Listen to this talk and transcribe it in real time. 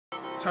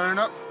Turn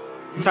up.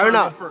 Turn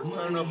up.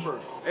 Turn up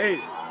first. Hey,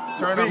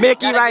 turn up.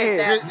 Mickey right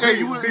here. Hey,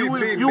 you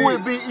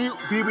with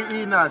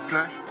Bbe now,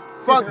 son.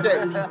 Fuck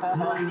that.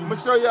 I'ma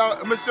show y'all.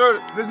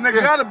 this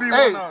nigga gotta be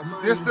one of us.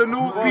 This the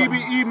new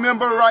Bbe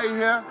member right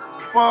here.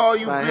 For all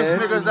you bitch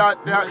niggas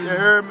out there, you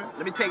heard me?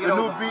 Let me take it the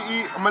over. New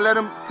Bbe, I'ma let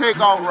him take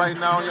off right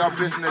now, y'all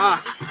bitch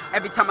niggas.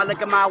 Every time I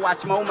look at my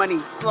watch, more money.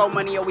 Slow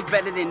money, always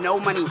better than no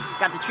money.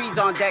 Got the trees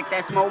on deck,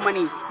 that's more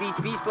money. These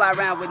bees fly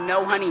around with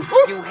no honey.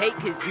 You hate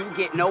cause you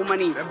get no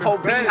money. Whole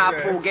beehive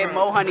full, get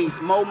more honeys.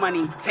 More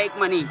money, take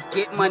money,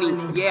 get money.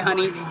 Yeah,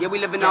 honey, yeah, we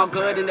living all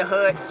good in the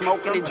hood.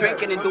 Smoking and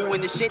drinking and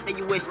doing the shit that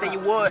you wish that you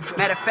would.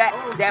 Matter of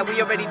fact, that we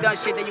already done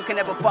shit that you can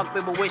never fuck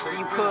with, but wish that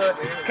you could.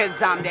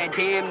 Cause I'm that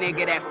damn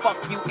nigga that fuck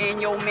you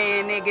and your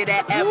man, nigga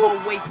that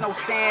ever waste no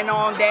sand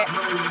on that.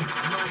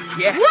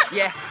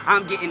 Yeah,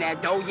 I'm getting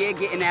that dough, yeah,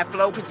 getting that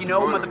flow, cause you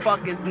know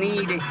motherfuckers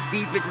need it.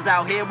 These bitches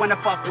out here wanna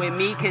fuck with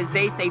me, cause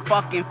they stay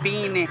fucking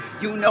fiending.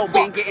 You know,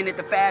 been getting it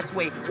the fast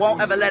way,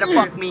 won't ever let her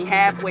fuck me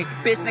halfway.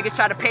 Bitch niggas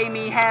try to pay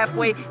me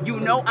halfway,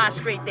 you know I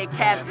straight that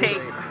cap tape.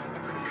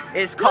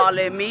 It's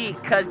calling me,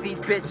 cause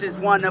these bitches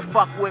wanna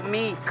fuck with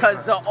me,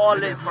 cause of all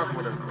this.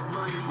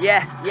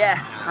 Yeah.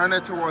 Turn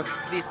it towards.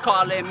 These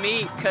calling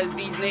me, cause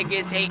these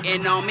niggas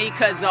hating on me,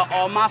 cause of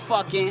all my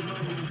fucking.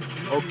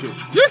 Okay.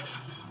 Yeah.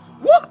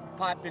 What?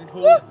 Poppin'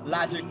 who?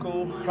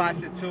 Logical,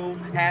 prostitute,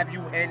 have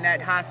you in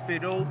that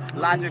hospital?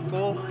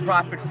 Logical,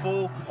 profit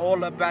fool,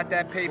 all about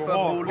that paper,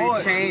 bully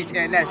change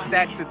and that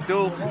stacks of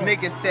do.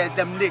 Niggas said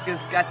them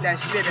niggas got that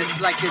shit,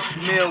 it's like it's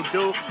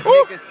mildew.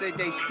 Niggas said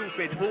they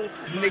stupid who?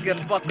 Nigga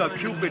fuck a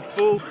cupid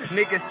fool.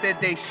 Niggas said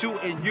they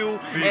shooting you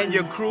and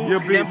your crew.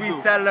 Then we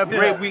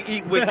celebrate, we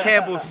eat with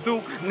Campbell's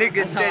soup.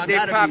 Niggas said they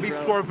probably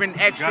swerving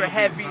extra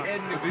heavy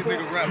in the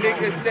coupe.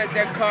 Niggas said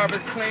their car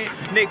is clean.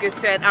 Niggas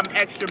said I'm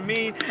extra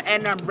mean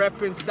and I'm repping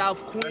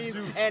South Queens,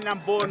 and I'm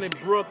born in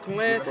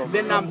Brooklyn.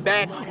 Then I'm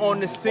back on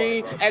the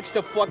scene,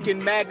 extra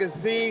fucking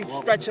magazine,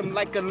 stretch them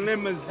like a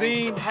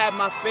limousine. Have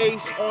my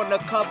face on the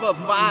cover of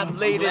 5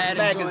 latest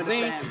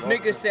magazine.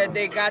 Niggas said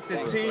they got the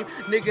team,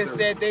 niggas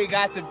said they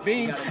got the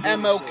beam.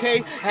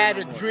 MLK had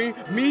a dream,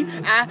 me,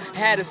 I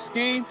had a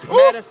scheme.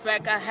 Matter of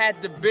fact, I had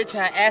the bitch,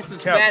 her ass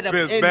is fat up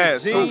in the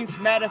jeans.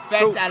 Matter of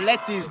fact, I let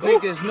these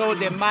niggas know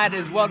they might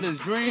as well as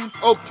dream.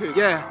 Okay.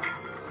 Yeah.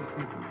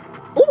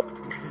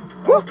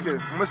 Okay,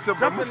 I'ma sip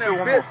one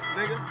more.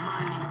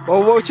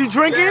 Well, what you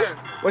drinking?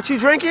 What you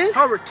drinking?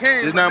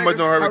 Hurricane. There's not much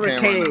on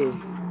hurricane.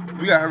 Hurricane.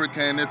 We got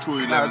hurricane there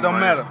 211. Nah, it don't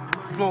matter.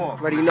 Floor.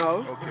 Already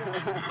know.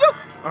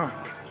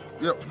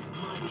 Yep.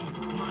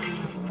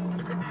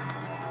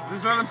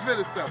 This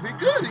unfitted stuff. He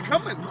good. He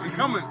coming.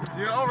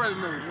 You already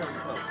know he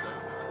coming.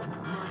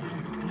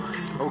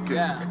 Okay.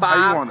 Yeah.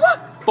 How you want it?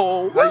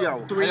 4, How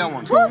y'all 3,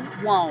 want 2,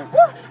 it? 1.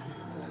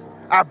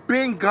 I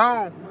been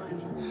gone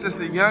since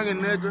a youngin'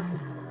 nigga.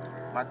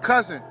 My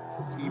cousin,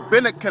 he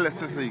been a killer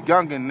since a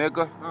youngin'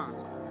 nigga.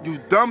 You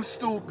dumb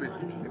stupid.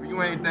 If you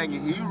ain't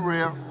thinking he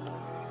real,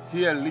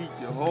 he'll leak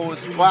your whole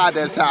squad.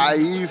 That's how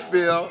he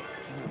feel.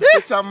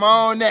 Bitch, I'm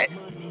on that.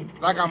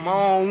 Like I'm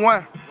on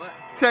one.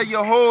 Tell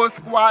your whole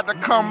squad to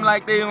come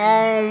like they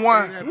on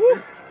one.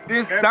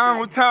 This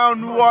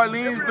downtown New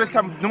Orleans, bitch,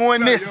 I'm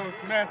doing this.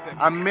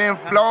 I'm in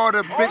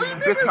Florida,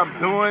 bitch, I'm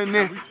doing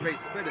this.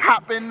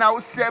 Hopping out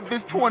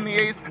Chevys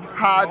 28s,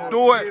 how I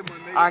do it.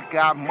 I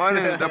got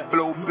money to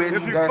blow,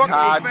 bitch, that's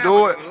how I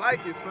do it.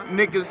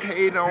 Niggas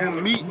hate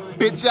on me,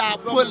 bitch, I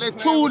pull it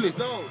toolie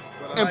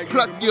and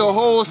pluck your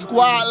whole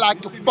squad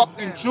like a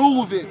fucking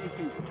juvie.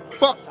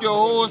 Fuck your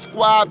whole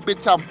squad,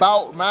 bitch, I'm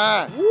bout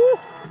mine.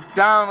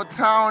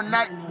 Downtown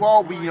night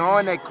while we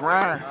on that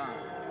grind.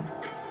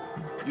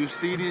 You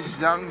see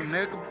this young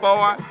nigga,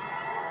 boy?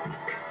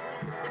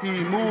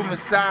 He moving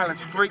silent,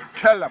 straight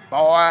killer,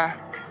 boy.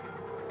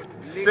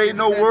 Say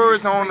no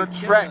words on the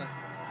track.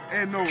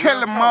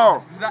 Kill them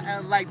all.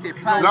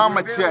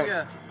 Llama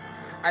check.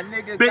 A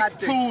nigga Big got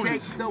the tools.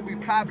 cake, so we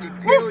probably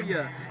kill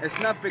ya. It's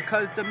nothing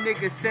cause them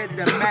niggas said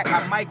the Mac,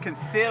 I might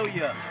conceal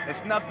ya.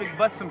 It's nothing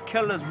but some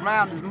killers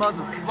round this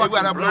motherfucking Hey, we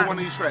gotta blow block. one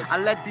of these tracks. I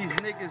let these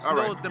niggas All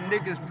know right. them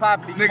niggas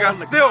probably Nigga, I call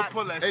the still cops.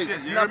 pull that Hey, shit.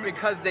 It's You hear nothing me?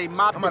 cause they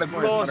mop I'm the gonna go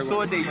floor, ahead,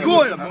 so they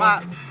Go use ahead, a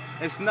mop.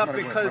 It's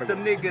nothing cause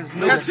them niggas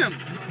know Catch him.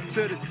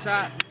 to the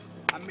top.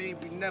 I mean,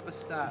 we never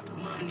stop.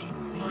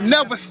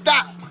 Never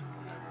stop.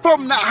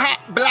 From the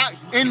hot block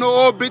in the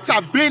old bitch, I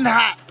been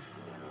hot.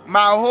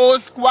 My whole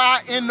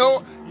squad in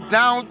the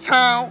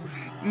downtown.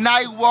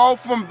 Night walk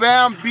from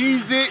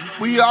Bambeezy,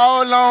 we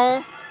all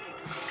on.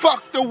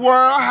 Fuck the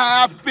world,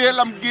 how I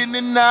feel, I'm getting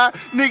it now.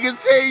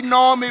 Niggas hating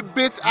on me,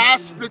 bitch, I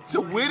split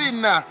you with it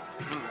now.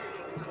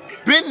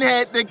 Been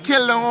had the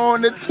killer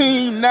on the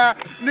team now.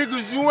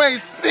 Niggas, you ain't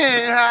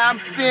seeing how I'm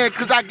seeing,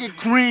 cause I get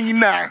green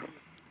now.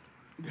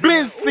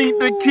 Been seen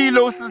the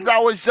kilo since I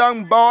was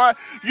young, boy.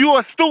 You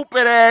a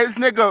stupid ass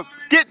nigga.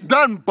 Get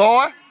done,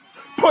 boy.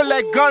 Pull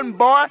that gun,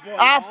 boy.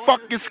 I'll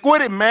fucking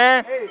squid it,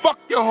 man. Fuck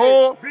your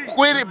whole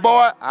squid it,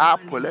 boy. I'll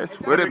pull that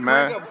squid it,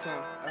 man.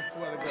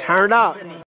 Turn up.